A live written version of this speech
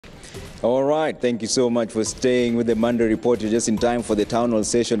All right, thank you so much for staying with the Monday Report. You're just in time for the town hall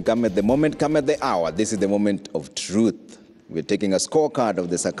session. Come at the moment, come at the hour. This is the moment of truth. We're taking a scorecard of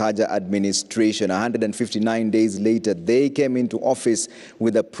the SAKAJA administration. 159 days later, they came into office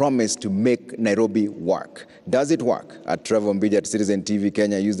with a promise to make Nairobi work. Does it work? At Trevor Mbija at Citizen TV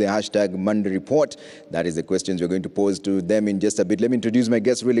Kenya, use the hashtag Monday Report. That is the questions we're going to pose to them in just a bit. Let me introduce my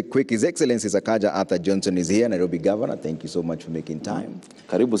guest really quick. His Excellency Sakaja Arthur Johnson is here, Nairobi Governor. Thank you so much for making time.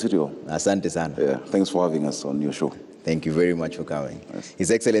 Karibu Sitio. Asante sana. Yeah, thanks for having us on your show. Thank you very much for coming. Yes. His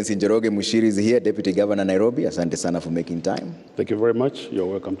Excellency Njoroge Mushiri is here, Deputy Governor Nairobi. Asante sana for making time. Thank you very much. You're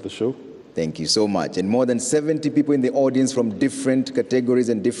welcome to the show. Thank you so much. And more than 70 people in the audience from different categories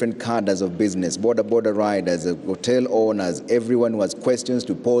and different cadres of business, border riders, hotel owners, everyone who has questions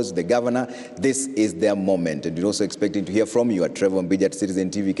to pose the governor. This is their moment. And we're also expecting to hear from you at Trevor Mbija at Citizen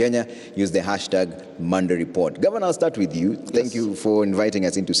TV Kenya. Use the hashtag Monday Report. Governor, I'll start with you. Thank you for inviting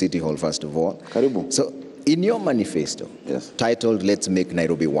us into City Hall, first of all. Karibu. So, in your manifesto, titled Let's Make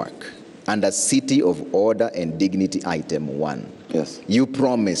Nairobi Work, under City of Order and Dignity Item 1, you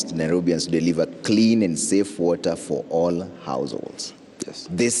promised Nairobians to deliver clean and safe water for all households. Yes.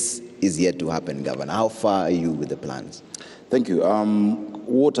 This is yet to happen, Governor. How far are you with the plans? Thank you.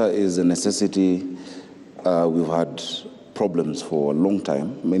 Water is a necessity. We've had problems for a long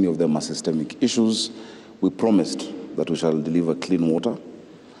time. Many of them are systemic issues. We promised that we shall deliver clean water.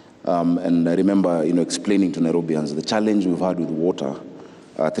 And I remember, explaining to Nairobians the challenge we've had with water.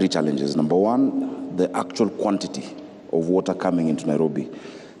 3 challenges. Number 1, the actual quantity of water coming into Nairobi.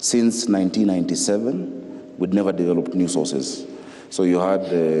 Since 1997, we'd never developed new sources. So you had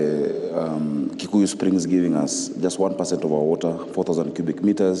Kikuyu Springs giving us just 1% of our water, 4,000 cubic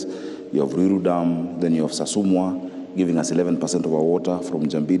meters. You have Ruiru Dam, then you have Sasumwa giving us 11% of our water from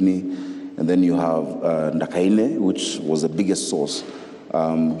Jambini. And then you have Ndakaine, which was the biggest source,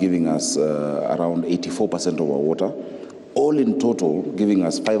 giving us around 84% of our water. All in total, giving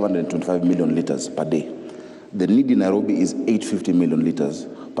us 525 million liters per day. The need in Nairobi is 850 million liters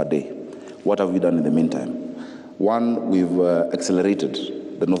per day. What have we done in the meantime? 1, we've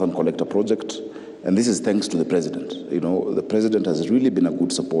accelerated the Northern Collector project, and this is thanks to the President. The President has really been a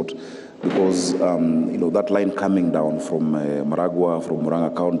good support because, that line coming down from Maragua, from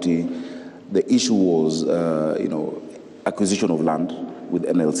Murang'a County, the issue was, acquisition of land with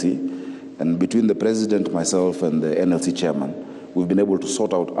NLC. And between the President, myself, and the NLC chairman, we've been able to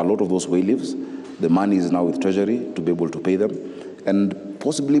sort out a lot of those way-leaves. The money is now with Treasury to be able to pay them. And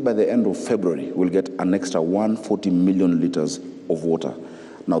possibly by the end of February, we'll get an extra 140 million liters of water.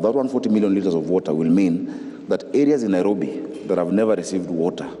 Now, that 140 million liters of water will mean that areas in Nairobi that have never received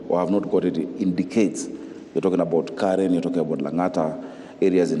water or have not got it in decades, you're talking about Karen, you're talking about Langata,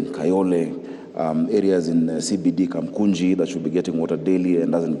 areas in Kayole, areas in CBD, Kamkunji, that should be getting water daily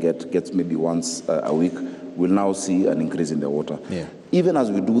and gets maybe once a week, will now see an increase in their water. Yeah. Even as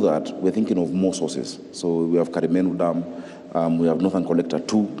we do that, we're thinking of more sources. So we have Karimenu Dam, we have Northern Collector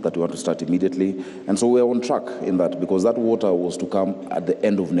 2 that we want to start immediately. And so we're on track in that because that water was to come at the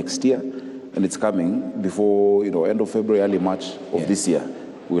end of next year, and it's coming before, end of February, early March of this year.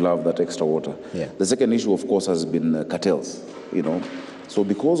 We'll have that extra water. Yeah. The second issue, of course, has been cartels, So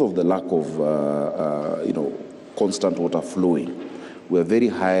because of the lack of, constant water flowing, we have very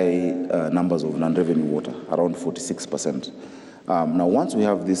high numbers of non-revenue water, around 46%. Now, once we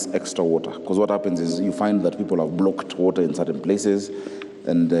have this extra water, because what happens is you find that people have blocked water in certain places,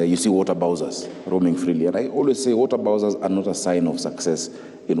 and you see water bowsers roaming freely. And I always say water bowsers are not a sign of success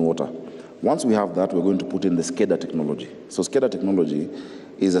in water. Once we have that, we're going to put in the SCADA technology. So SCADA technology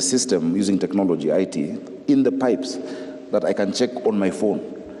is a system using technology, IT, in the pipes that I can check on my phone.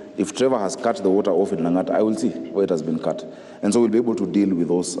 If Trevor has cut the water off in Langata, I will see where it has been cut. And so we'll be able to deal with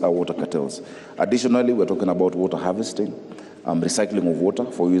those water cartels. Additionally, we're talking about water harvesting, recycling of water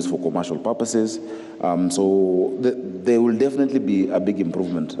for use for commercial purposes. So there will definitely be a big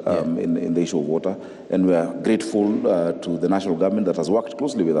improvement in the issue of water. And we are grateful to the national government that has worked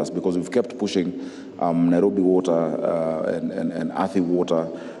closely with us because we've kept pushing Nairobi water and Athi water,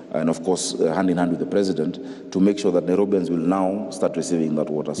 and of course, hand in hand with the President, to make sure that Nairobians will now start receiving that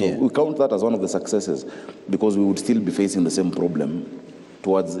water. So we count that as one of the successes because we would still be facing the same problem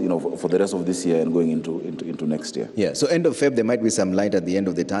towards, for the rest of this year and going into next year. Yeah, so end of Feb, there might be some light at the end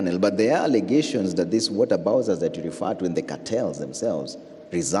of the tunnel, but there are allegations that these water bowsers that you refer to in the cartels themselves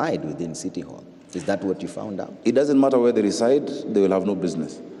reside within City Hall. Is that what you found out? It doesn't matter where they reside, they will have no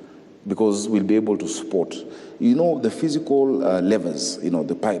business because we'll be able to support. The physical levers,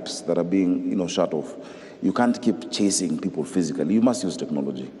 the pipes that are being, shut off, you can't keep chasing people physically. You must use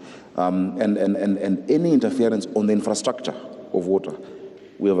technology. And any interference on the infrastructure of water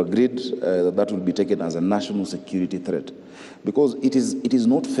We have agreed that will be taken as a national security threat, because it is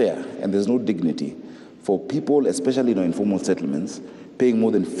not fair and there's no dignity for people, especially in our informal settlements, paying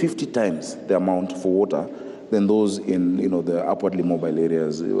more than 50 times the amount for water than those in the upwardly mobile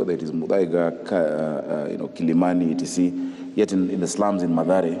areas, whether it is Muthaiga, Kilimani, etc. Yet in the slums in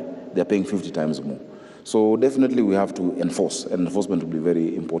Mathare, they're paying 50 times more. So definitely we have to enforce, and enforcement will be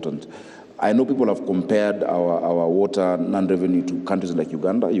very important. I know people have compared our water non-revenue to countries like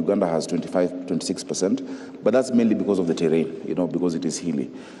Uganda. Uganda has 26%, but that's mainly because of the terrain, because it is hilly.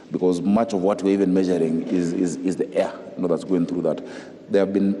 Because much of what we're even measuring is the air, that's going through that. There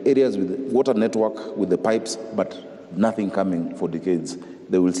have been areas with water network, with the pipes, but nothing coming for decades.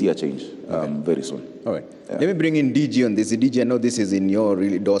 They will see a change very soon. All right. Yeah. Let me bring in DG on this. DG, I know this is in your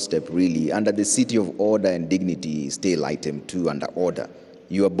doorstep, really. Under the City of Order and Dignity, still item 2 under order,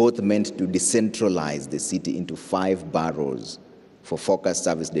 you are both meant to decentralize the city into 5 boroughs for focused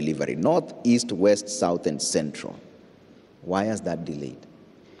service delivery: north, east, west, south, and central. Why has that delayed?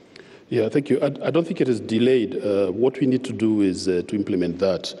 Yeah, thank you. I don't think it is delayed. What we need to do is to implement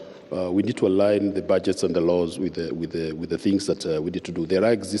that. We need to align the budgets and the laws with the things that we need to do. There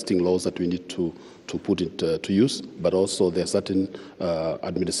are existing laws that we need to put it to use, but also there are certain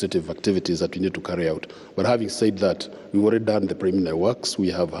administrative activities that we need to carry out. But having said that, we've already done the preliminary works. We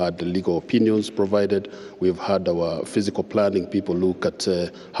have had the legal opinions provided. We've had our physical planning people look at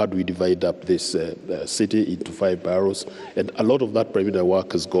how do we divide up this city into 5 boroughs. And a lot of that preliminary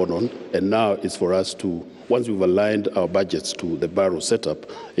work has gone on. And now it's for us to, once we've aligned our budgets to the borough setup,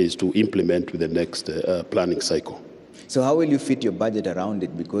 is to implement with the next planning cycle. So how will you fit your budget around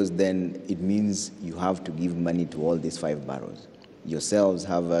it? Because then it means you have to give money to all these 5 boroughs. Yourselves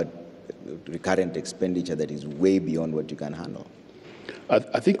have a recurrent expenditure that is way beyond what you can handle.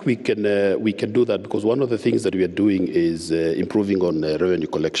 I think we can do that, because one of the things that we are doing is improving on revenue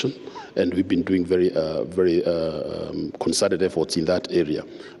collection, and we've been doing very concerted efforts in that area.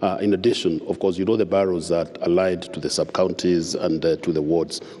 In addition, of course, the boroughs that aligned to the sub-counties and to the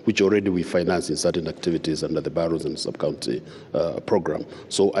wards, which already we finance in certain activities under the boroughs and sub-county program.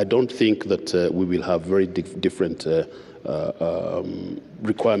 So I don't think that we will have very different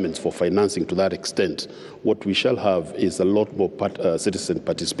requirements for financing to that extent. What we shall have is a lot more citizen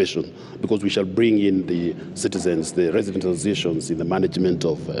participation, because we shall bring in the citizens, the resident associations in the management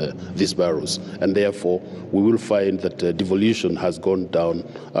of these boroughs, and therefore we will find that devolution has gone down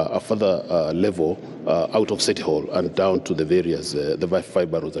a further level out of City Hall and down to the various, the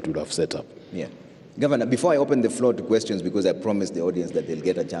 5 boroughs that we have set up. Yeah. Governor, before I open the floor to questions, because I promised the audience that they'll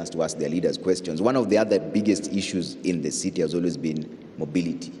get a chance to ask their leaders questions, one of the other biggest issues in the city has always been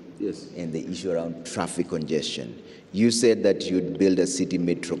mobility. Yes. And the issue around traffic congestion. You said that you'd build a city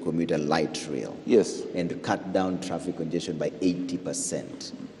metro commuter light rail. Yes. And cut down traffic congestion by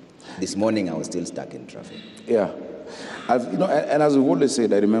 80%. This morning I was still stuck in traffic. Yeah. And as we've always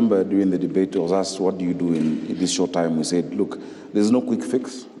said, I remember during the debate, I was asked, what do you do in this short time? We said, look, there's no quick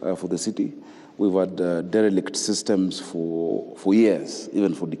fix for the city. We've had derelict systems for years,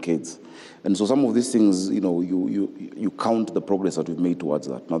 even for decades. And so some of these things, you count the progress that we've made towards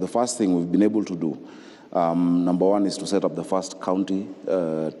that. Now, the first thing we've been able to do, number one, is to set up the first county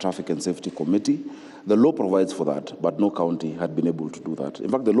traffic and safety committee. The law provides for that, but no county had been able to do that. In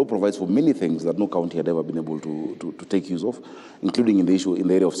fact, the law provides for many things that no county had ever been able to take use of, including in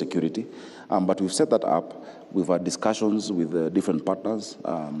the area of security. But we've set that up. We've had discussions with different partners.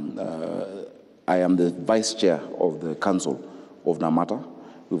 I am the vice chair of the council of Namata.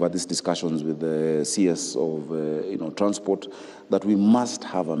 We've had these discussions with the CS of transport that we must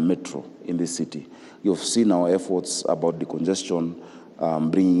have a metro in this city. You've seen our efforts about decongestion,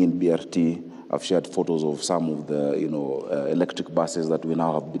 bringing in BRT. I've shared photos of some of the electric buses that we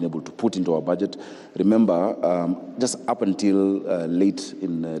now have been able to put into our budget. Remember, just up until late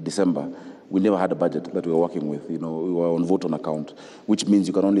in December, we never had a budget that we were working with. We were on vote on account, which means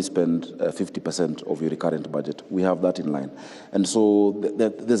you can only spend 50% of your recurrent budget. We have that in line. And so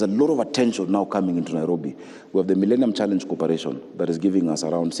there's a lot of attention now coming into Nairobi. We have the Millennium Challenge Corporation that is giving us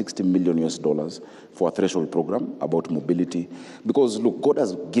around $60 million for a threshold program about mobility. Because, look, God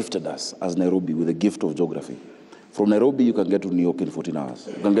has gifted us as Nairobi with a gift of geography. From Nairobi, you can get to New York in 14 hours.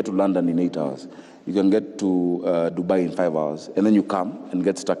 You can get to London in 8 hours. You can get to Dubai in 5 hours. And then you come and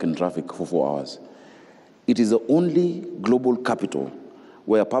get stuck in traffic for 4 hours. It is the only global capital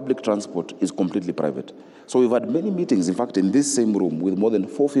where public transport is completely private. So we've had many meetings, in fact, in this same room with more than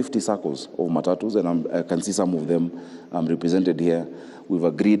 450 circles of matatus, and I can see some of them represented here. We've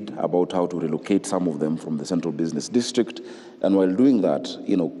agreed about how to relocate some of them from the central business district. And while doing that,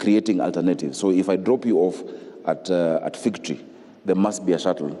 creating alternatives. So if I drop you off at Fig Tree, there must be a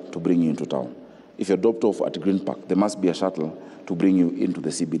shuttle to bring you into town. If you're dropped off at Green Park, there must be a shuttle to bring you into the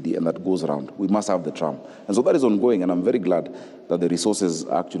CBD, and that goes around. We must have the tram. And so that is ongoing, and I'm very glad that the resources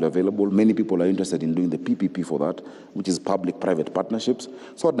are actually available. Many people are interested in doing the PPP for that, which is public-private partnerships,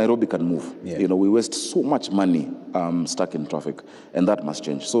 so that Nairobi can move. Yeah. You know, we waste so much money stuck in traffic, and that must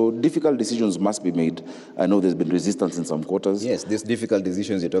change. So difficult decisions must be made. I know there's been resistance in some quarters. Yes, these difficult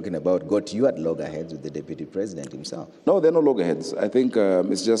decisions you're talking about got you at loggerheads with the Deputy President himself. No, they're no loggerheads. I think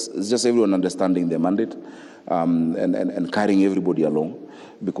it's just everyone understanding their mandate and carrying everybody along,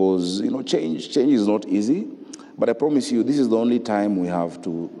 because you know change is not easy. But I promise you, this is the only time we have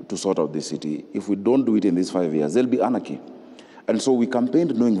to sort out this city. If we don't do it in these 5 years, there'll be anarchy. And so we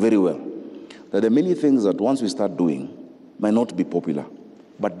campaigned knowing very well that there are many things that once we start doing might not be popular,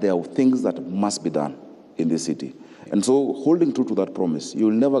 but there are things that must be done in this city. And so holding true to that promise, you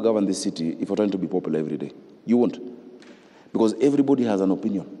will never govern this city if you're trying to be popular every day. You won't. Because everybody has an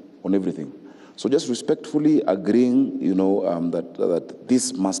opinion on everything. So just respectfully agreeing, you know, that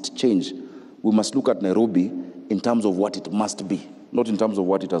this must change. We must look at Nairobi in terms of what it must be, not in terms of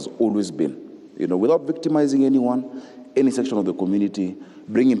what it has always been. You know, without victimizing anyone, any section of the community,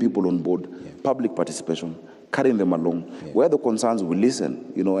 bringing people on board, public participation, carrying them along. Where the concerns, we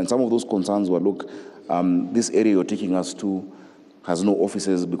listen, you know, and some of those concerns were, look, this area you're taking us to has no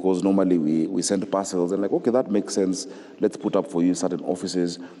offices, because normally we send parcels, and like, okay, that makes sense. Let's put up for you certain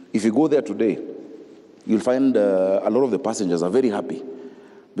offices. If you go there today, you'll find a lot of the passengers are very happy,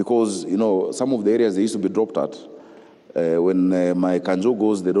 because, you know, some of the areas they used to be dropped at, when my Kanjo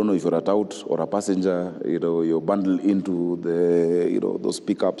goes, they don't know if you're a tout or a passenger. You know, you're bundled into the, you know, those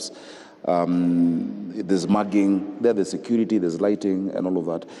pickups. There's mugging, there's security, there's lighting, and all of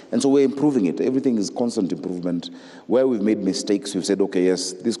that. And so we're improving it. Everything is constant improvement. Where we've made mistakes, we've said, okay,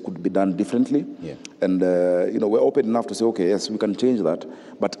 yes, this could be done differently. Yeah. And, you know, we're open enough to say, okay, yes, we can change that.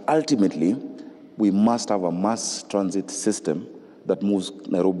 But ultimately, we must have a mass transit system that moves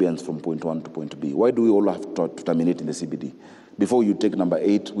Nairobians from point 1 to point B. Why do we all have to terminate in the CBD? Before you take number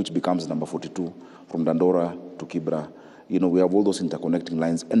 8, which becomes number 42, from Dandora to Kibra, you know, we have all those interconnecting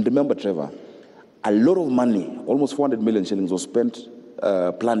lines. And remember, Trevor, a lot of money, almost 400 million shillings, was spent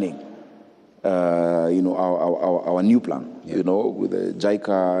planning, you know, our new plan, you know, with the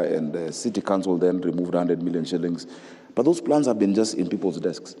JICA, and the City Council then removed 100 million shillings. But those plans have been just in people's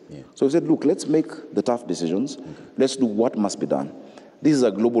desks. So we said, look, let's make the tough decisions. Let's do what must be done. This is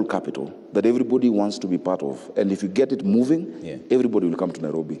a global capital that everybody wants to be part of. And if you get it moving, everybody will come to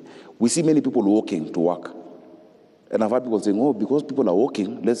Nairobi. We see many people walking to work. And I've had people saying, oh, because people are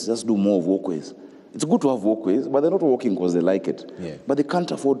walking, let's just do more of walkways. It's good to have walkways, but they're not walking because they like it. But they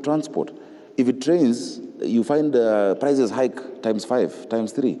can't afford transport. If it rains, you find prices hike times 5,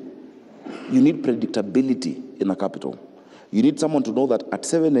 times 3. You need predictability in a capital. You need someone to know that at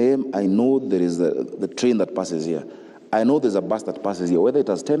 7 a.m., I know there is the train that passes here. I know there's a bus that passes here, whether it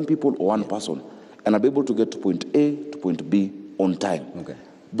has 10 people or one person. And I'll be able to get to point A to point B on time.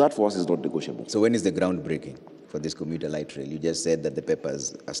 That for us is not negotiable. So when is the groundbreaking for this commuter light rail? You just said that the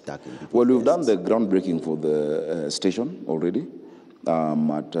papers are stuck in people's Well, we've done the groundbreaking for the station already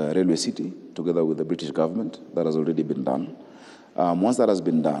at Railway City, together with the British government. That has already been done. Once that has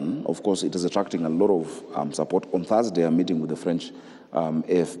been done, of course, it is attracting a lot of support. On Thursday, I'm meeting with the French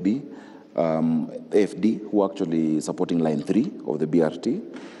AFD, who are actually supporting line 3 of the BRT.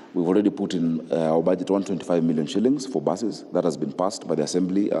 We've already put in our budget 125 million shillings for buses. That has been passed by the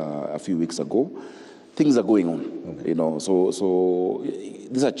Assembly a few weeks ago. Things are going on, you know. So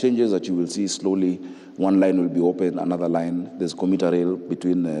these are changes that you will see slowly. One line will be open, another line. There's commuter rail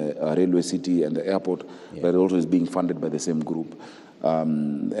between Railway City and the airport, that also is being funded by the same group.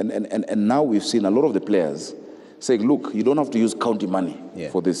 And now we've seen a lot of the players saying, look, you don't have to use county money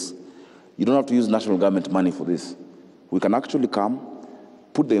for this. You don't have to use national government money for this. We can actually come,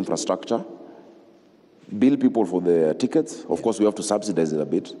 put the infrastructure, bill people for the tickets. Of course, we have to subsidize it a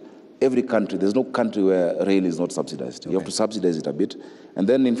bit. Every country, there's no country where rail is not subsidized. You have to subsidize it a bit. And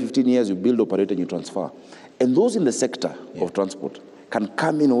then in 15 years, you build, operate, and you transfer. And those in the sector of transport can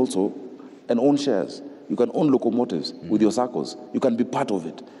come in also and own shares. You can own locomotives with your SACAJA'S. You can be part of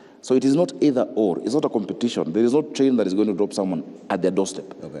it. So it is not either or. It's not a competition. There is no train that is going to drop someone at their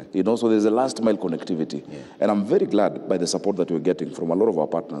doorstep. You know, so there's a last mile connectivity. And I'm very glad by the support that we're getting from a lot of our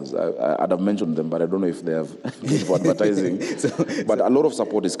partners. I'd have mentioned them, but I don't know if they have been for advertising. But a lot of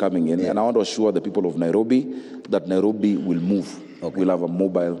support is coming in. And I want to assure the people of Nairobi that Nairobi will move. We'll have a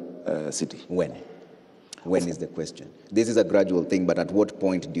mobile city. When? When is the question? This is a gradual thing, but at what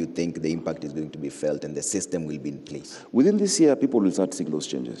point do you think the impact is going to be felt and the system will be in place? Within this year, people will start seeing those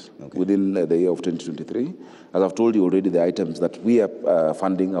changes. Okay. Within the year of 2023. As I've told you already, the items that we are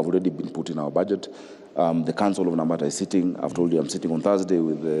funding have already been put in our budget. The Council of Namata is sitting. I've told you I'm sitting on Thursday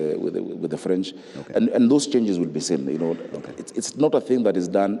with the French. Okay. And those changes will be seen. Okay. It's not a thing that is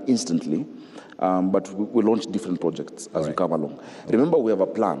done instantly, but we launch different projects as we come along. Okay. Remember, we have a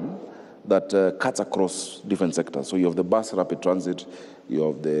plan that cuts across different sectors. So you have the bus rapid transit, you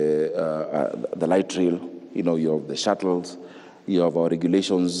have the light rail, you have the shuttles, you have our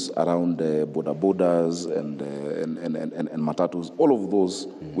regulations around borders and matatus. All of those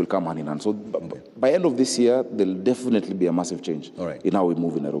will come hand in hand. So by end of this year, there will definitely be a massive change in how we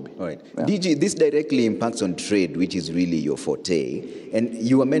move in Nairobi. All right. Yeah. DG, this directly impacts on trade, which is really your forte. And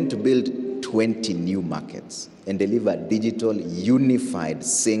you were meant to build 20 new markets and deliver digital, unified,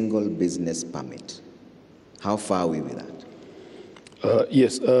 single business permit. How far are we with that?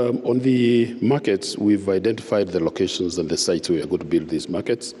 Yes, on the markets, we've identified the locations and the sites where we are going to build these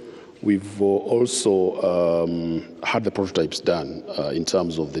markets. We've also had the prototypes done in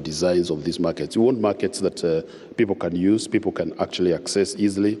terms of the designs of these markets. We want markets that people can use, people can actually access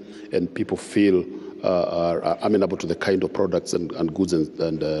easily, and people feel are amenable to the kind of products and goods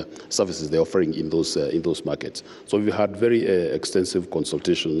and services they're offering in those markets. So we've had very extensive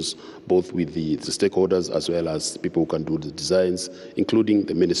consultations, both with the stakeholders as well as people who can do the designs, including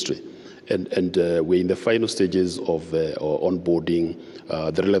the ministry. And we're in the final stages of onboarding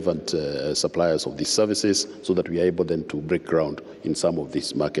the relevant suppliers of these services so that we are able then to break ground in some of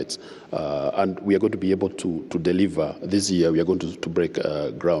these markets. And we are going to be able to deliver this year. We are going to break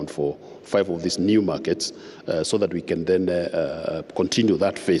ground for 5 of these new markets so that we can then continue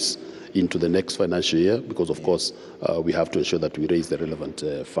that phase into the next financial year, because of course we have to ensure that we raise the relevant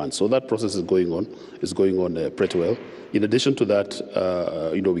funds. So that process is going on pretty well. In addition to that,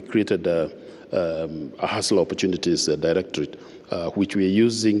 we created a hustle opportunities directorate, which we are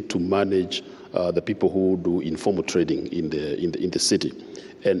using to manage the people who do informal trading in the city,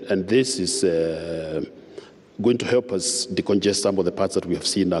 and this is going to help us decongest some of the parts that we have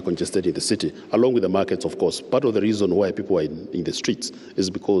seen are congested in the city, along with the markets, of course. Part of the reason why people are in the streets is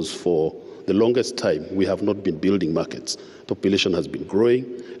because for the longest time, we have not been building markets. The population has been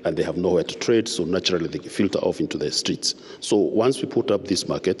growing, and they have nowhere to trade, so naturally they filter off into the streets. So once we put up these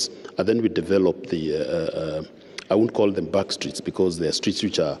markets, and then we develop the, I won't call them back streets, because they are streets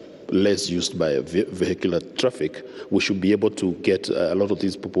which are less used by vehicular traffic, we should be able to get a lot of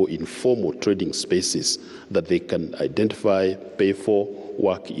these people in formal trading spaces that they can identify, pay for,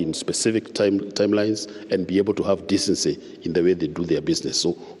 work in specific timelines, and be able to have decency in the way they do their business.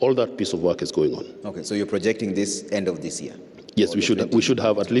 So all that piece of work is going on. Okay, so you're projecting this end of this year? Yes, we should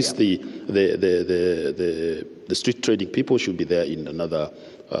have at least the street trading people should be there in another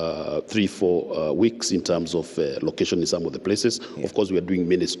 3-4 weeks in terms of location in some of the places. Yeah. Of course, we are doing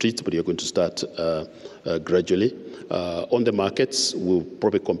many streets, but we are going to start gradually. On the markets, we'll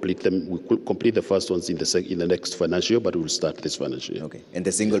probably complete them. We'll complete the first ones in the next financial year, but we'll start this financial year. Okay. And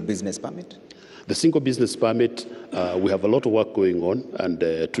the single business permit? The single business permit, we have a lot of work going on, and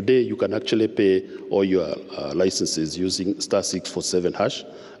today you can actually pay all your licenses using *647#,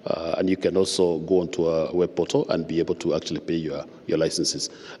 and you can also go onto a web portal and be able to actually pay your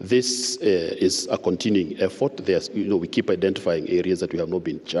licenses. This is a continuing effort. We keep identifying areas that we have not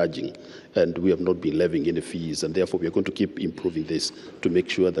been charging, and we have not been levying any fees, and therefore we are going to keep improving this to make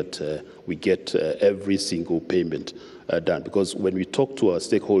sure that we get every single payment done. Because when we talk to our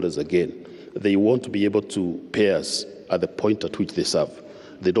stakeholders again, they want to be able to pay us at the point at which they serve.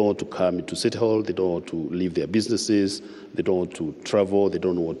 They don't want to come into City Hall, they don't want to leave their businesses, they don't want to travel, they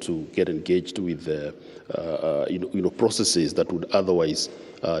don't want to get engaged with processes that would otherwise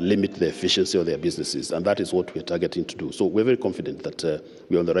limit the efficiency of their businesses. And that is what we're targeting to do. So we're very confident that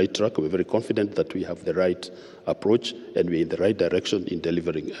we're on the right track. We're very confident that we have the right approach, and we're in the right direction in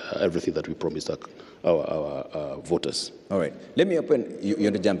delivering everything that we promised our voters. All right. Let me open. You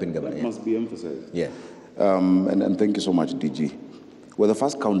want to jump in, Governor? It must be emphasized. Yeah. And thank you so much, DG. We're the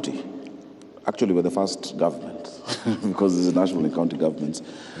first county, actually we're the first government, because this is national and county governments,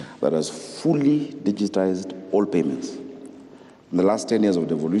 that has fully digitized all payments. In the last 10 years of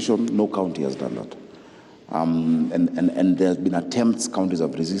devolution, no county has done that. And there have been attempts, counties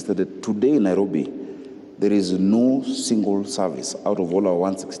have resisted it. Today in Nairobi, there is no single service out of all our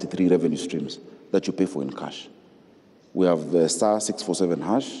 163 revenue streams that you pay for in cash. We have the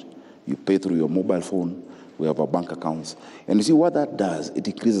 *647#, you pay through your mobile phone, we have our bank accounts. And you see what that does, it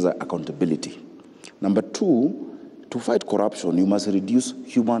increases our accountability. Number 2, to fight corruption, you must reduce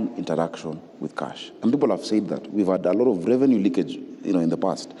human interaction with cash. And people have said that. We've had a lot of revenue leakage, in the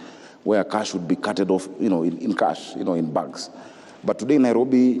past, where cash would be cutted off, in cash, in bags. But today in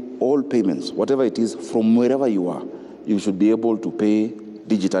Nairobi, all payments, whatever it is, from wherever you are, you should be able to pay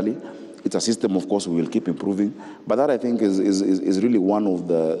digitally. It's a system, of course, we will keep improving. But that, I think, is really one of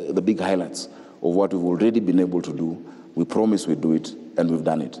the big highlights of what we've already been able to do. We promised we'd do it, and we've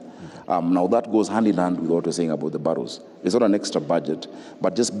done it. Now, that goes hand in hand with what we're saying about the boroughs. It's not an extra budget,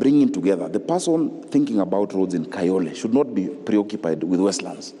 but just bringing together. The person thinking about roads in Kayole should not be preoccupied with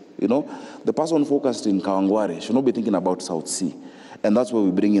Westlands. The person focused in Kawangware should not be thinking about South Sea. And that's where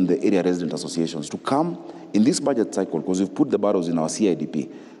we bring in the area resident associations to come in this budget cycle, because we've put the boroughs in our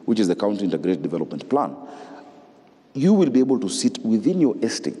CIDP, which is the County Integrated Development Plan. You will be able to sit within your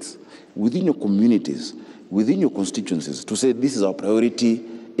estates, within your communities, within your constituencies to say, this is our priority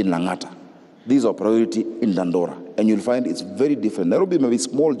in Langata, this is our priority in Dandora. And you'll find it's very different. Nairobi may be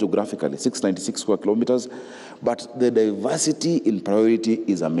small geographically, 696 square kilometers, but the diversity in priority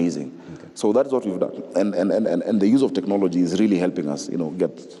is amazing. Okay. So that's what we've done. And the use of technology is really helping us,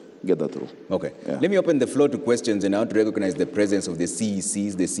 get that through. Okay. Yeah. Let me open the floor to questions, and I want to recognize the presence of the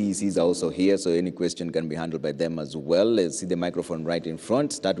CECs. The CECs are also here, so any question can be handled by them as well. Let's see the microphone right in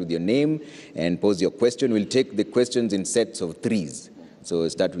front. Start with your name and pose your question. We'll take the questions in sets of 3s. So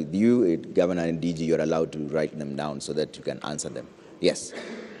start with you, Governor and DG, you're allowed to write them down so that you can answer them. Yes,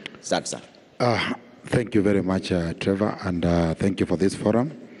 start, sir. Thank you very much, Trevor, and thank you for this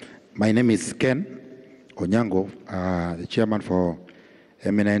forum. My name is Ken Onyango, the chairman for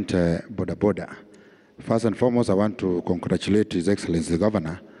Eminent Boda Boda. First and foremost, I want to congratulate His Excellency the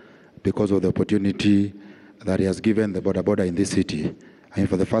Governor because of the opportunity that he has given the Boda Boda in this city. And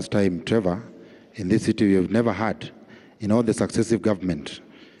for the first time, Trevor, in this city we have never had, in all the successive government,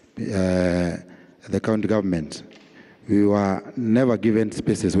 the county government, we were never given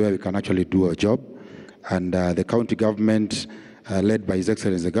spaces where we can actually do our job. And the county government, led by His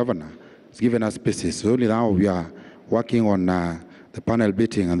Excellency the Governor, has given us spaces. So only now we are working on the panel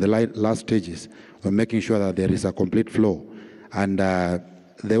beating and the last stages. We're making sure that there is a complete flow. And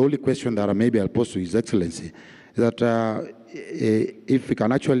the only question that maybe I'll pose to His Excellency is that if we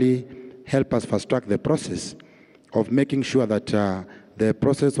can actually help us fast track the process of making sure that the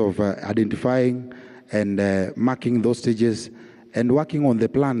process of identifying and marking those stages and working on the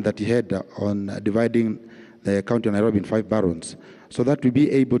plan that he had on dividing the county of Nairobi in 5 boroughs, so that we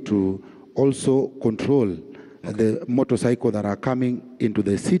be able to also control the motorcycles that are coming into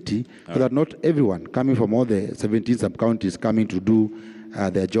the city, so that not everyone coming from all the 17 sub-counties coming to do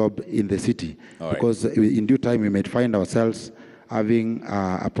their job in the city. Because in due time we may find ourselves having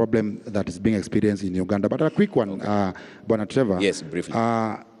a problem that is being experienced in Uganda. But a quick one, Bwana Trevor. Yes, briefly.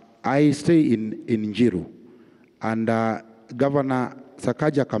 I stay in Njiru, and Governor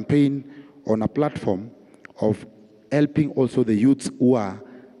SAKAJA campaign on a platform of helping also the youths who are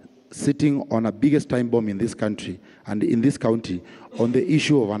sitting on a biggest time bomb in this country and in this county on the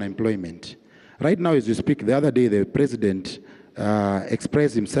issue of unemployment. Right now, as we speak, the other day, the president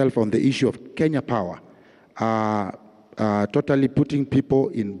expressed himself on the issue of Kenya Power, totally putting people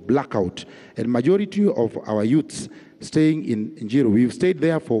in blackout. And majority of our youths staying in Njiru, we've stayed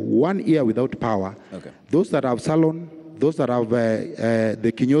there for 1 year without power. Okay. Those that have salon, those that have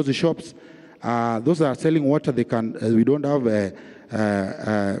the kinyozi shops, those that are selling water, they can. We don't have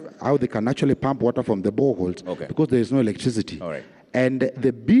how they can actually pump water from the boreholes because there is no electricity. And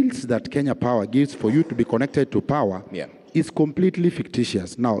the bills that Kenya Power gives for you to be connected to power is completely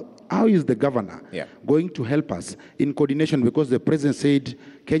fictitious. Now, how is the governor going to help us in coordination? Because the president said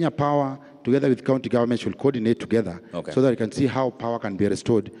Kenya Power, together with county government, should coordinate together so that we can see how power can be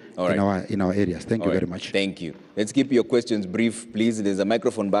restored in our areas. Thank you very much. Thank you. Let's keep your questions brief, please. There's a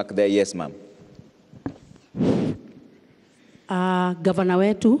microphone back there. Yes, ma'am. Governor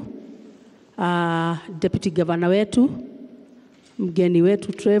wetu, deputy governor wetu, mgeni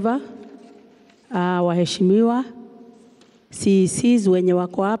wetu Trevor, waheshimiwa, CECs wenye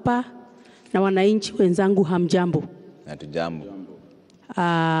wako hapa na wananchi wenzangu, hamjambo. Hatujambo.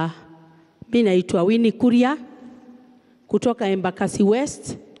 Mimi naitwa Winnie Kuria kutoka Embakasi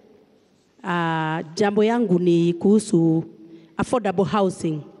West. Jambo yangu ni kuhusu affordable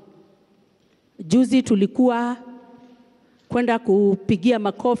housing. Juzi tulikuwa kwenda kupigia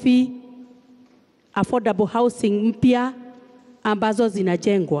makofi affordable housing mpya ambazo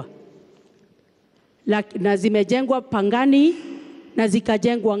zinajengwa. Na zimejengwa Pangani na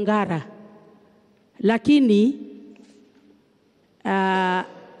zikajengwa Ngara. Lakini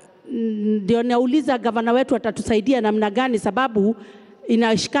ndio nauliza gavana wetu atatusaidia namna gani, sababu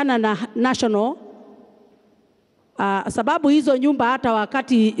inashikana na national Sababu hizo nyumba hata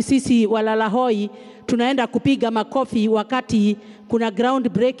wakati sisi walala hoi tunaenda kupiga makofi wakati kuna ground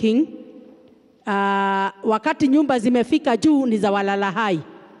breaking, wakati nyumba zimefika juu ni za walala hai.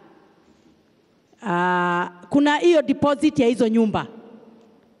 Kuna hiyo deposit ya hizo nyumba.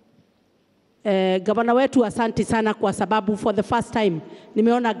 Gavana wetu asante sana kwa sababu for the first time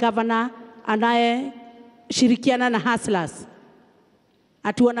nimeona gavana anaye shirikiana na hustlers.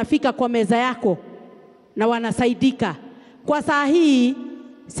 Ati wanafika kwa meza yako na wanasaidika. Kwa saa hii,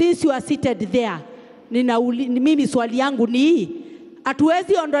 since you are seated there, mimi swali yangu ni hii,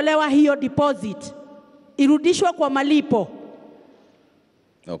 hatuwezi ondolewa hiyo deposit, irudishwe kwa malipo.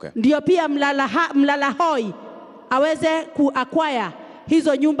 Okay. Ndio pia mlala hoi aweze kuacquire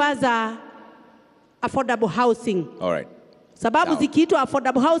hizo nyumba za affordable housing. All right. Sababu zikiitwa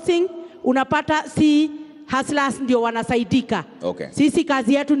affordable housing, unapata si hustlers ndio wanasaidika. Okay. Sisi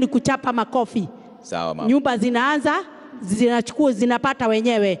kazi yetu ni kuchapa makofi. Sawa mama. Nyumba zinaanza, zinapata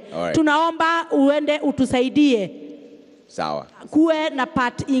wenyewe. Alright. Tunaomba uende utusaidie. Sawa. Kuwe na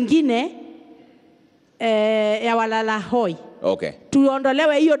part ingine ya walala hoi. Okay.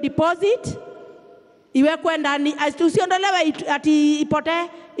 Tuondolewe hiyo deposit, iwekwe ndani, tusiondolewe ati ipotee,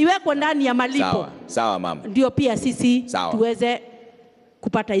 iwekwe ndani ya malipo. Sawa. Sawa mama. Ndio pia sisi tuweze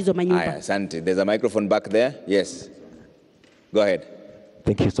kupata hizo manyumba. Aya, asante. There's a microphone back there. Yes. Go ahead.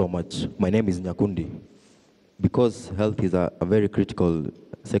 Thank you so much. My name is Nyakundi. Because health is a very critical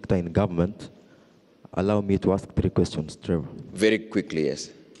sector in government, allow me to ask 3 questions, Trevor. Very quickly, yes.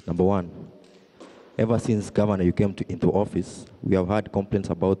 Number 1, ever since Governor you came into office, we have had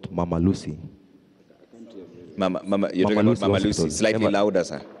complaints about Mama Lucy. You're talking about Mama Lucy. Slightly louder,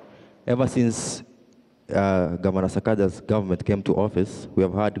 sir. Ever since Governor SAKAJA'S government came to office, we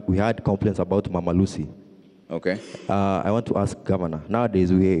had complaints about Mama Lucy. Okay. I want to ask Governor,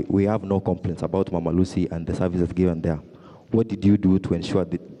 nowadays we have no complaints about Mama Lucy and the services given there. What did you do to ensure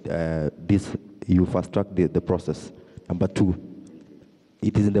that you fast-track the process? Number 2,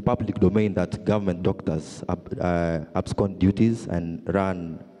 it is in the public domain that government doctors abscond duties and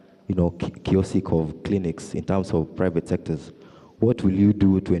run, kiosk of clinics in terms of private sectors. What will you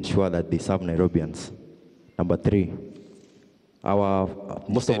do to ensure that they serve Nairobians? Number 3,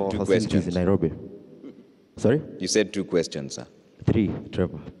 most of our facilities in Nairobi. Sorry? You said 2 questions, sir. 3,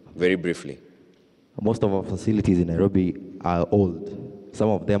 Trevor. Very briefly. Most of our facilities in Nairobi are old. Some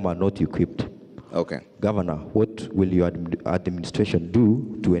of them are not equipped. Okay. Governor, what will your administration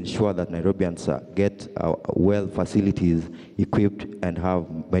do to ensure that Nairobians get well facilities equipped and have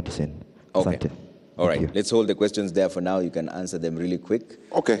medicine? Okay. Asante. All right. Thank you. Let's hold the questions there for now. You can answer them really quick.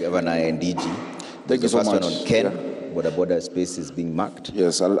 Okay. Governor and DG. Thank you so much. The first one on Ken. Border space is being marked.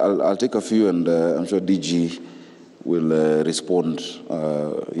 Yes, I'll take a few, and I'm sure DG will respond.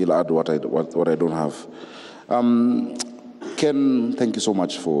 He'll add what I don't have. Ken, thank you so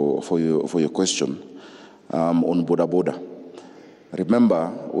much for your question on border. Remember,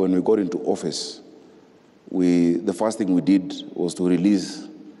 when we got into office, the first thing we did was to release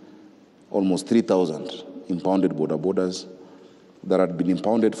almost 3,000 impounded borders that had been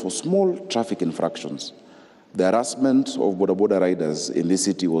impounded for small traffic infractions. The harassment of border riders in this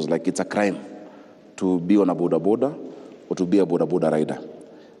city was like it's a crime to be on a border or to be a border rider.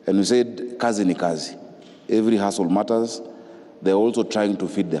 And we said, kazi ni kazi. Every hustle matters. They're also trying to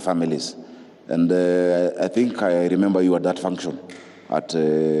feed their families. And I think I remember you at that function at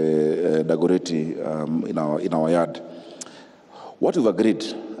Dagoretti in our yard. What we've agreed,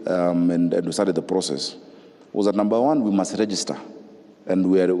 and we started the process, was that number 1, we must register.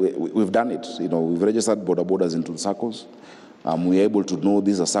 And we've done it. We've registered borders into SACCOs. We're able to know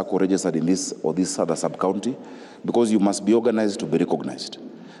these are SACCO registered in this or this other sub-county, because you must be organized to be recognized.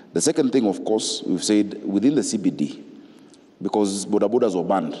 The second thing, of course, we've said within the CBD, because borders were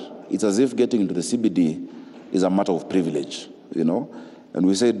banned, it's as if getting into the CBD is a matter of privilege, And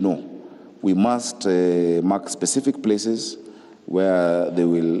we said, no, we must mark specific places where they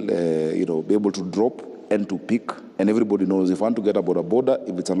will, be able to drop and to pick, and everybody knows if you want to get a border,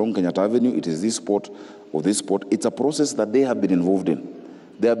 if it's along Kenyatta Avenue, it is this spot or this spot. It's a process that they have been involved in.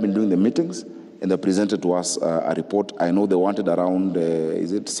 They have been doing the meetings, and they presented to us a report. I know they wanted around,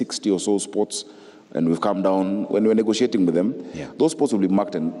 60 or so spots, and we've come down. When we're negotiating with them, those spots will be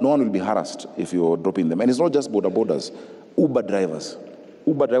marked, and no one will be harassed if you're dropping them. And it's not just borders, Uber drivers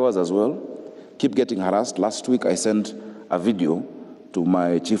as well keep getting harassed. Last week, I sent a video to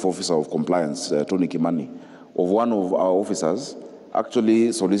my chief officer of compliance, Tony Kimani, of one of our officers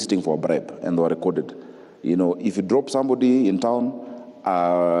actually soliciting for a bribe, and they were recorded. If you drop somebody in town,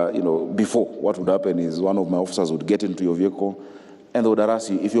 before, what would happen is one of my officers would get into your vehicle, and they would harass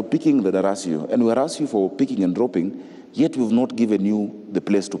you. If you're picking, they harass you. And we harass you for picking and dropping, yet we've not given you the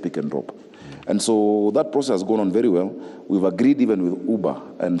place to pick and drop. And so that process has gone on very well. We've agreed even with Uber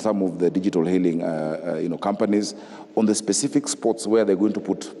and some of the digital hailing companies on the specific spots where we're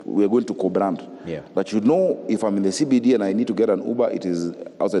going to co-brand. Yeah. That you know, if I'm in the CBD and I need to get an Uber, it is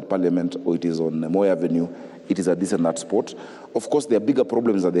outside Parliament or it is on Moy Avenue, it is at this and that spot. Of course, there are bigger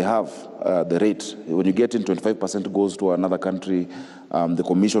problems that they have, the rate. When you get in, 25% goes to another country, the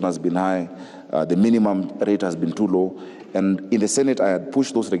commission has been high, the minimum rate has been too low. And in the Senate, I had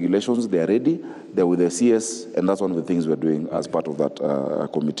pushed those regulations. They are ready. They're with the CS, and that's one of the things we're doing as part of that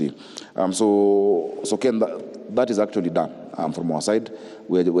committee. So Ken, that is actually done from our side.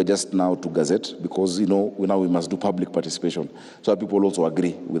 We're just now to gazette because, we must do public participation so that people also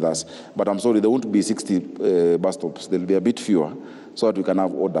agree with us. But I'm sorry, there won't be 60 bus stops. There'll be a bit fewer so that we can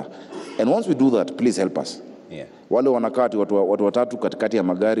have order. And once we do that, please help us. Yeah. Wale wanakati watu watatu katikati ya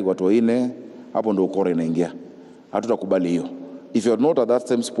magari, watu wanne, hapo ndo ukora inaingia. Hatutakubali hiyo. If you're not at that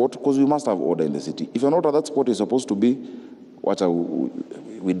same spot, because we must have order in the city. If you're not at that spot you're supposed to be,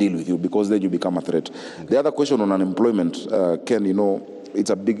 we deal with you, because then you become a threat. Okay. The other question on unemployment, Ken, it's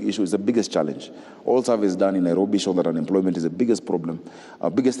a big issue. It's the biggest challenge. All surveys done in Nairobi show that unemployment is the biggest problem. Our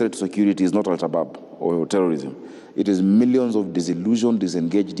biggest threat to security is not Al-Shabaab or terrorism. It is millions of disillusioned,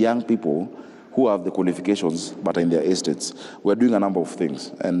 disengaged young people who have the qualifications but are in their estates. We're doing a number of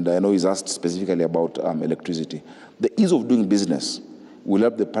things, and I know he's asked specifically about electricity. The ease of doing business will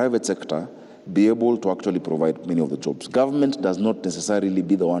help the private sector be able to actually provide many of the jobs. Government does not necessarily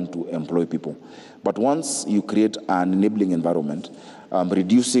be the one to employ people. But once you create an enabling environment,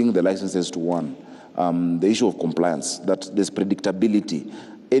 reducing the licenses to one, the issue of compliance, that there's predictability.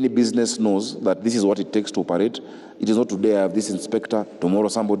 Any business knows that this is what it takes to operate. It is not today I have this inspector, tomorrow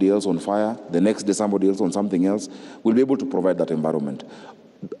somebody else on fire, the next day somebody else on something else. We'll be able to provide that environment.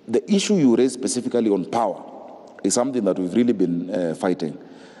 The issue you raised specifically on power is something that we've really been fighting.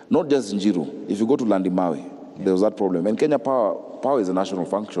 Not just Njiru. If you go to Landimawe, there was that problem. And Kenya Power is a national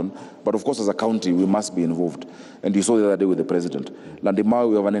function, but of course as a county we must be involved. And you saw the other day with the president. Landimawe,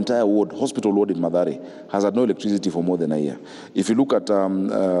 we have an entire ward, hospital ward in Mathare, has had no electricity for more than a year. If you look at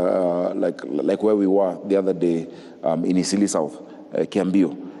like where we were the other day in Isili South,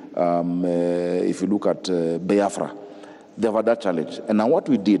 Kiambio, if you look at Biafra, they've had that challenge. And now what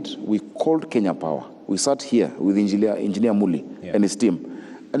we did, we called Kenya Power. We sat here with Engineer Muli and his team,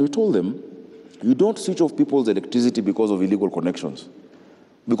 and we told them, you don't switch off people's electricity because of illegal connections.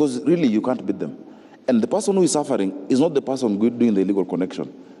 Because really, you can't beat them. And the person who is suffering is not the person doing the illegal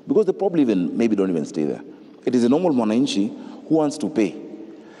connection. Because they probably maybe don't even stay there. It is a normal mwananchi who wants to pay.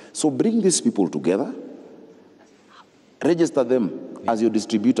 So bring these people together, register them as your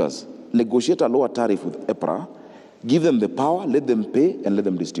distributors, negotiate a lower tariff with EPRA, give them the power, let them pay, and let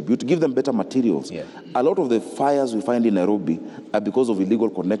them distribute. Give them better materials. Yeah. A lot of the fires we find in Nairobi are because of illegal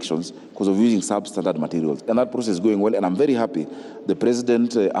connections, because of using substandard materials. And that process is going well, and I'm very happy the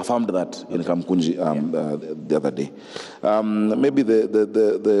president affirmed that in Kamkunji the other day. Maybe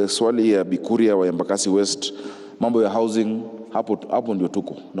the swali ya Bikuria wa Embakasi West, mambo ya housing, hapo ndio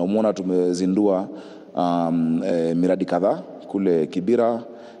tuko. Na umeona tumezindua miradi kadhaa kule Kibira,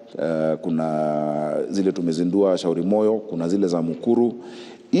 kuna zile tumezindua Shauri Moyo, kuna zile za Mukuru,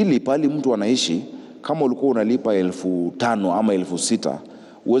 ili pali mtu anaishi, kama ulikuwa unalipa 5,000 ama 6,000,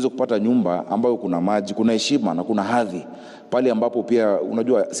 uweze kupata nyumba ambayo kuna maji, kuna heshima na kuna hadhi, pali ambapo pia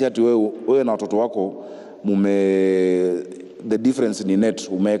unajua si ati wewe na watoto wako the difference ni net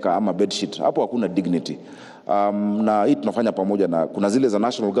umeweka ama bedsheet, hapo hakuna dignity. Na hii tunafanya pamoja na kuna zile za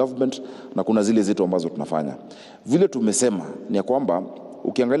national government na kuna zile zetu ambazo tunafanya. Vile tumesema ni ya kwamba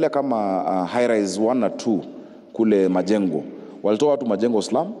ukiangalia kama high rise 1 na 2 kule Majengo, walitoa watu Majengo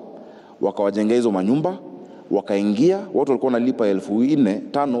slum, wakawajengea hizo manyumba, wakaingia, watu walikuwa wanalipa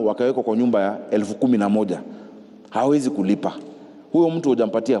 4,500, wakaweka kwa nyumba ya 11,000. Hawezi kulipa. Huyo mtu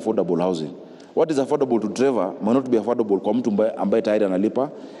hujampatia affordable housing. What is affordable to Trevor may not be affordable kwa mtu ambaye tayari analipa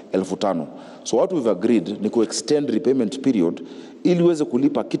 5,000. So what we've agreed ni extend repayment period ili uweze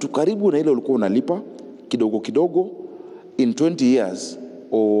kulipa kitu karibu na ile ulikuwa unalipa kidogo kidogo, in 20 years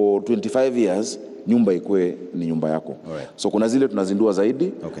or 25 years nyumba ikue ni nyumba yako. Alright. So kuna zile tunazindua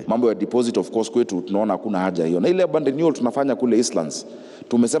zaidi. Okay. Mambo ya deposit of course kwetu tunaona hakuna haja hiyo. Na ile abandoned renewal tunafanya kule Eastlands,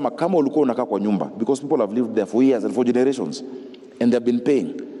 tumesema kama ulikuwa unakaa kwa nyumba, because people have lived there for years and for generations and they have been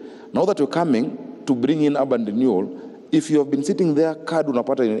paying. Now that we're coming to bring in urban renewal, If you have been sitting there, card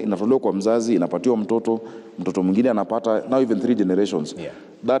unapata inatolewa kwa mzazi, inapatiwa mtoto, mtoto mwingine anapata, now even 3 generations. Yeah.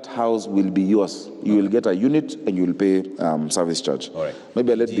 That house will be yours. You will get a unit and you will pay service charge. All right.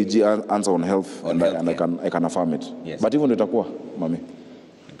 Maybe I let DG answer on health, and I can affirm it. Yes. But even itakuwa, Mami.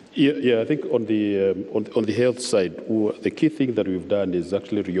 Yeah, I think on the health side, the key thing that we've done is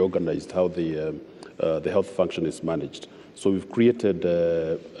actually reorganized how the health function is managed. So we've created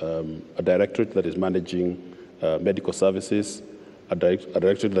a directorate that is managing medical services, a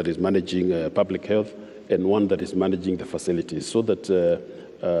directorate that is managing public health, and one that is managing the facilities, so that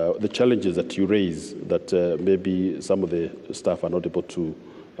the challenges that you raise, that maybe some of the staff are not able to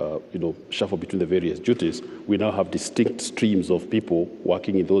shuffle between the various duties, we now have distinct streams of people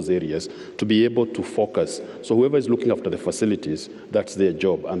working in those areas to be able to focus. So whoever is looking after the facilities, that's their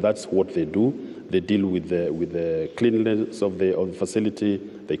job, and that's what they do. They deal with the cleanliness of the facility,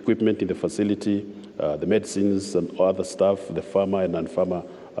 the equipment in the facility, the medicines and other stuff, the pharma and non-pharma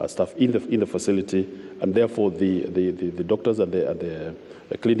stuff in the facility, and therefore the doctors and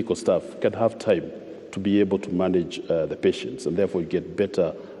the clinical staff can have time to be able to manage the patients, and therefore you get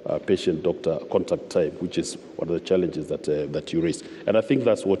better patient-doctor contact time, which is one of the challenges that you raise. And I think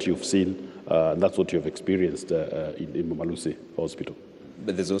that's what you've seen, and that's what you've experienced in Mama Lucy Hospital.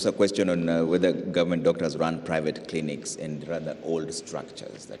 But there's also a question on whether government doctors run private clinics in rather old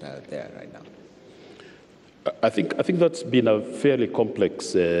structures that are there right now. I think that's been a fairly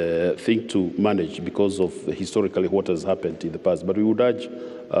complex thing to manage because of historically what has happened in the past. But we would urge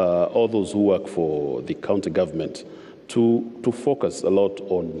all those who work for the county government to focus a lot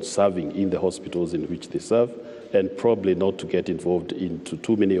on serving in the hospitals in which they serve, and probably not to get involved into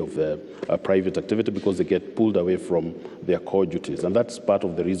too many of the private activity, because they get pulled away from their core duties. And that's part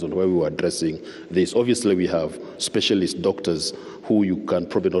of the reason why we were addressing this. Obviously, we have specialist doctors who you can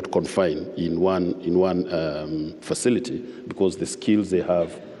probably not confine in one facility, because the skills they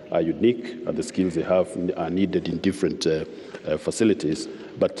have are unique, and the skills they have are needed in different facilities.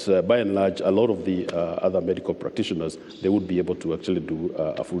 But by and large, a lot of the other medical practitioners, they would be able to actually do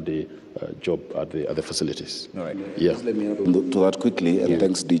a full-day job at the facilities. All right. Yeah. Just let me add to that quickly, and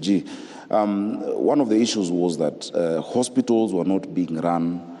thanks, DG. One of the issues was that hospitals were not being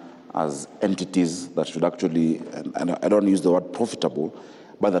run as entities that should actually, and I don't use the word profitable,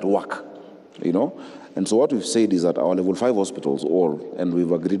 but that work, And so what we've said is that our level 5 hospitals, and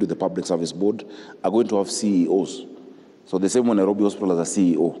we've agreed with the Public Service Board, are going to have CEOs. So the same way Nairobi Hospital has a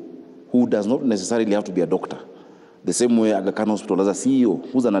CEO, who does not necessarily have to be a doctor. The same way Aga Khan Hospital has a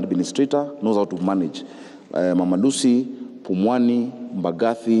CEO, who's an administrator, knows how to manage. Mama Lucy, Pumwani,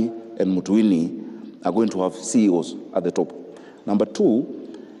 Mbagathi, and Mutuini are going to have CEOs at the top. Number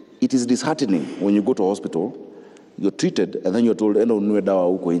 2, it is disheartening when you go to a hospital, you're treated, and then you're told,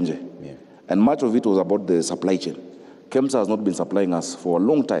 yeah. And much of it was about the supply chain. KEMSA has not been supplying us for a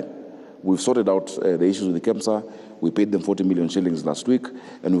long time. We've sorted out the issues with the KEMSA. We paid them 40 million shillings last week,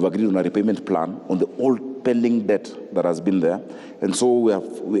 and we've agreed on a repayment plan on the old pending debt that has been there. And so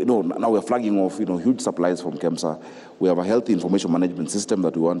now we're flagging off huge supplies from KEMSA. We have a health information management system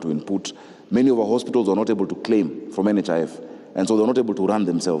that we want to input. Many of our hospitals are not able to claim from NHIF, and so they're not able to run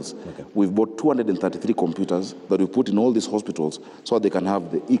themselves. Okay. We've bought 233 computers that we put in all these hospitals so that they can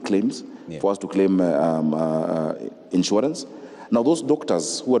have the e-claims for us to claim insurance. Now, those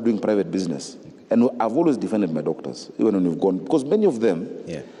doctors who are doing private business, and I've always defended my doctors, even when we've gone, because many of them,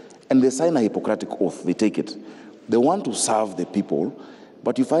 and they sign a Hippocratic oath, they take it. They want to serve the people,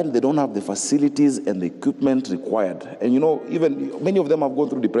 but you find they don't have the facilities and the equipment required. And even many of them have gone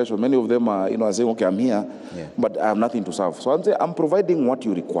through depression. Many of them are, are saying, okay, I'm here, but I have nothing to serve. So I'm saying, I'm providing what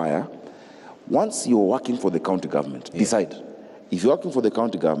you require. Once you're working for the county government, decide. If you're working for the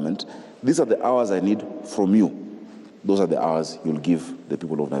county government, these are the hours I need from you. Those are the hours you'll give the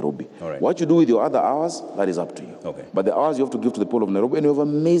people of Nairobi. Right. What you do with your other hours, that is up to you. Okay. But the hours you have to give to the people of Nairobi, and you have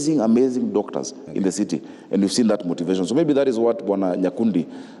amazing, amazing doctors in the city, and you've seen that motivation. So maybe that is what Bwana Nyakundi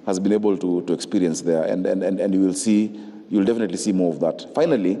has been able to experience there, and you'll definitely see more of that.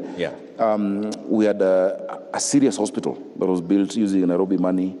 Finally, we had a serious hospital that was built using Nairobi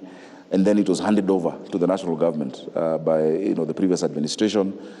money, and then it was handed over to the national government by the previous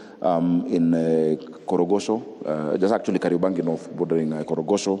administration. In Korogosho, just actually Kariobangi North, bordering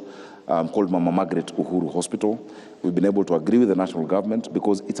Korogosho, called Mama Margaret Uhuru Hospital. We've been able to agree with the national government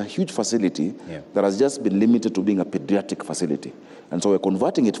because it's a huge facility that has just been limited to being a pediatric facility. And so we're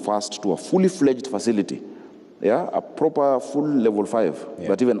converting it fast to a fully fledged facility, a proper full level 5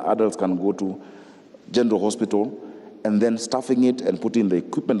 that even adults can go to, general hospital, and then staffing it and putting the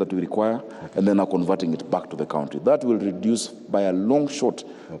equipment that we require, and then now converting it back to the county. That will reduce by a long shot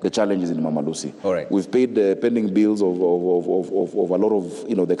the challenges in Mama Lucy. All right. We've paid the pending bills of a lot of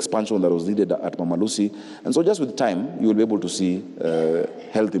the expansion that was needed at Mama Lucy, and so just with time you will be able to see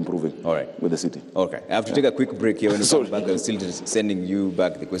health improving. All right. With the city. Okay, I have to take a quick break here. When we come back, I'm still sending you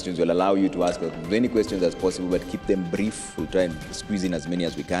back the questions. We'll allow you to ask as many questions as possible, but keep them brief. We'll try and squeeze in as many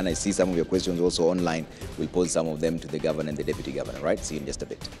as we can. I see some of your questions also online. We'll post some of them to the governor and the deputy governor, right? See you in just a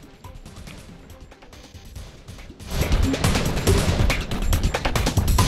bit.